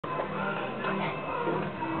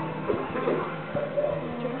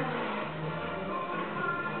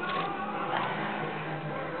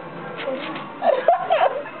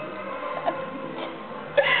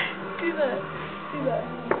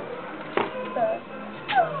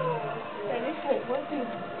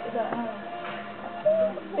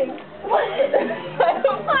What? I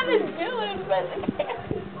don't want to do it, but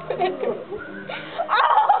I can't.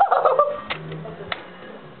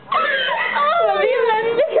 Let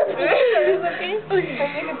me make a picture. Okay? Let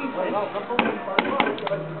me make a picture.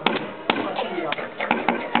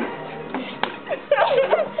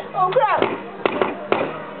 Oh crap!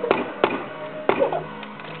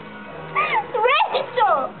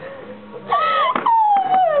 Rachel!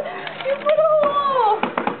 You put a hole!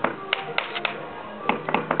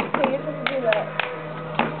 Okay, you're supposed to do that.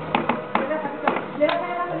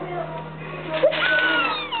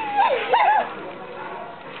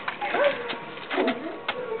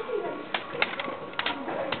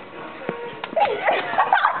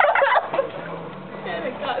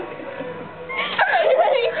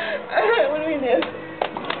 What do we do?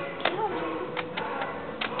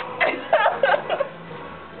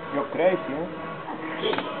 You're crazy, huh?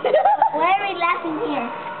 Why are we laughing here?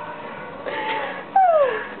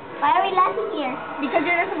 Why are we laughing here? Because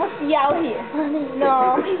you're not supposed to be out here.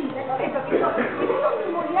 No.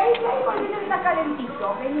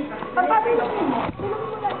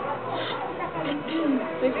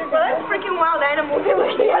 Well, that's freaking wild animals are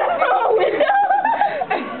looking at us from a window.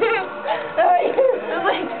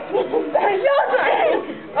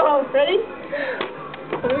 Oh, ready?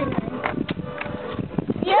 What are we doing?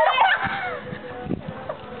 Yeah!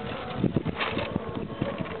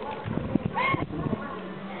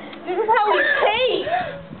 This is how we tape.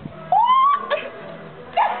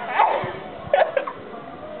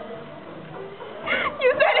 You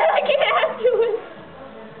said it, I can't do it.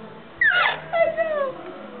 I know.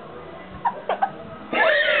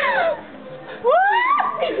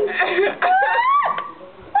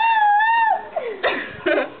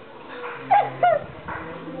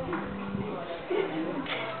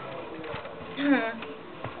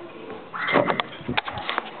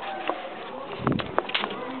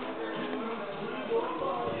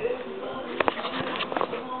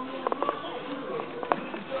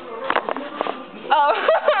 Oh.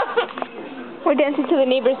 We're dancing to the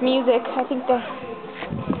neighbor's music. I think they...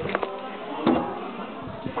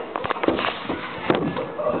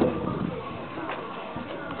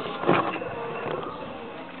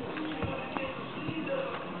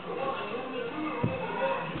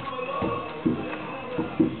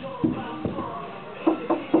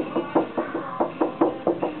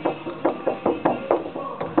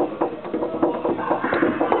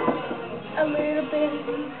 A little bit.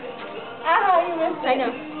 Ah, you missed it. I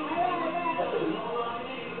know.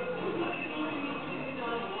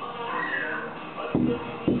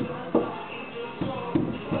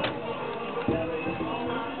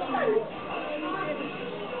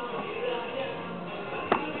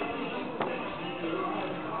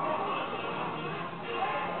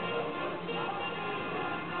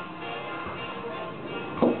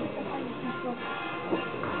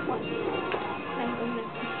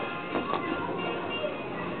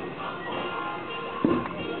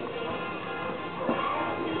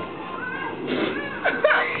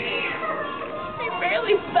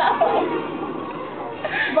 Fell.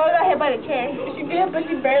 Mom got hit by the chair. She did, but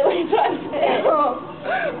she barely touched it. Oh,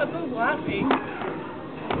 I was laughing.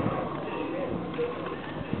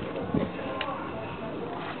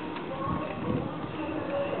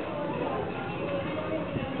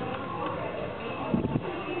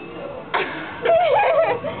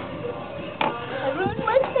 I ruined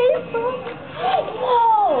my Facebook. No.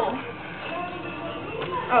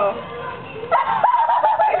 Oh.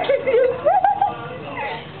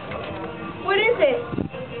 What is it?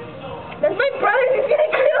 That's my brother. He's gonna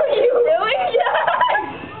kill you. Really? Yes.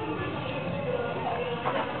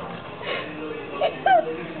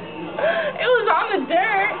 It was on the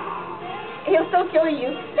dirt. He'll still kill you.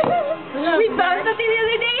 We found something the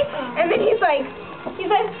other day, and then he's like,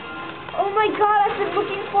 oh my God, I've been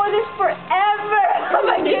looking for this forever. I'm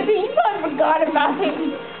like, you probably forgot about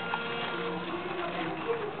it.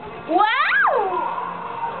 Wow.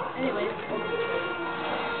 Anyways.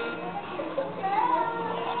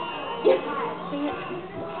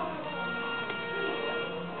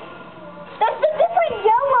 That's a different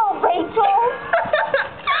yellow, Rachel.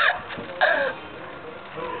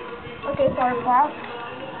 Okay, sorry,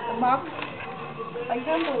 Mom. I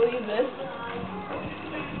can't believe this.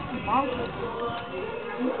 Mom,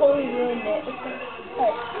 you totally ruined it.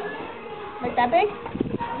 Like that big?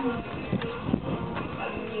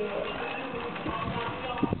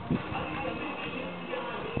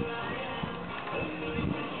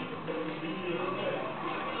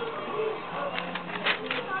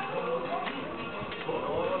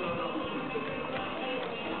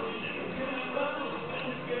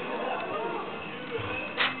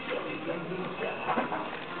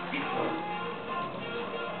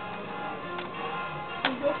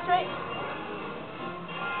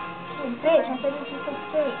 but it's just so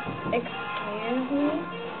straight. Excuse me?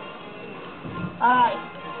 Alright.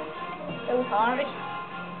 It was hard.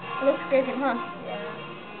 It looks scraping, huh? Yeah.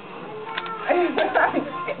 I'm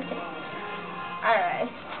just kidding. Alright.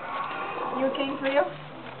 You okay for you?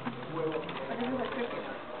 What is it like cricket?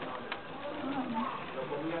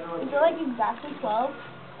 Is it like exactly 12?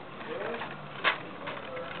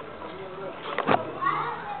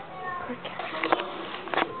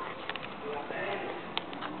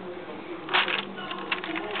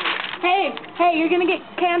 Hey, you're gonna get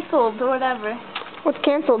canceled or whatever. What's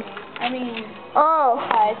canceled? I mean, Oh,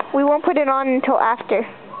 we won't put it on until after.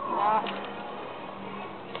 not.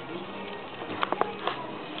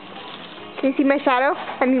 Can you see my shadow?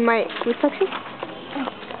 I mean my reflection?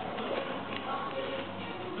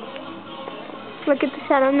 Look at the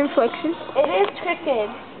shadow and reflection. It is crooked.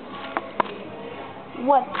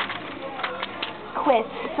 What? Quit.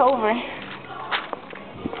 It's over.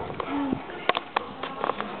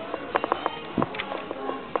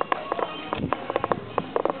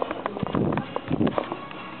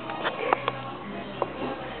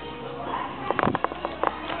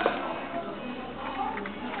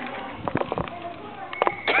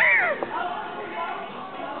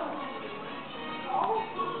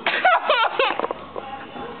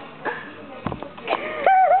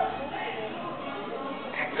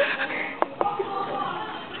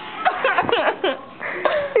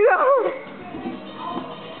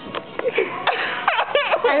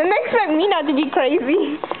 I didn't expect me not to be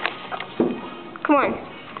crazy. Come on.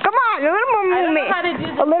 Come on, a little more I don't know movement. how to do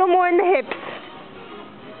this. A little more in the hips.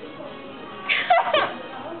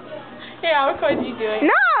 Here, I'll record you doing.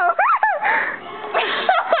 No!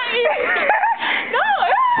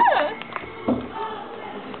 No!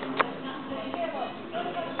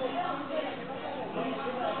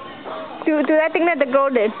 Do that thing that the girl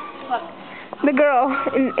did. What? The girl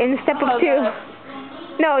in step Oh, of 2. God.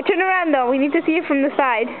 No, turn around though. We need to see it from the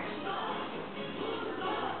side.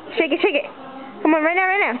 Shake it, shake it. Come on, right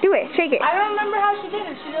now. Do it. Shake it. I don't remember how she did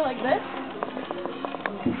it. She did it like this?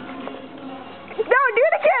 No, do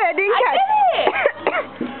it again. I didn't catch. did it!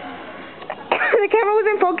 The camera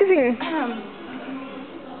wasn't focusing.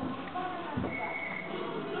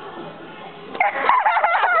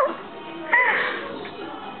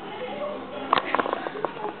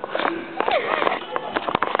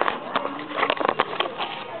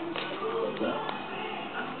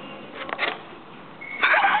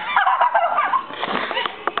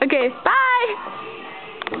 Okay, bye.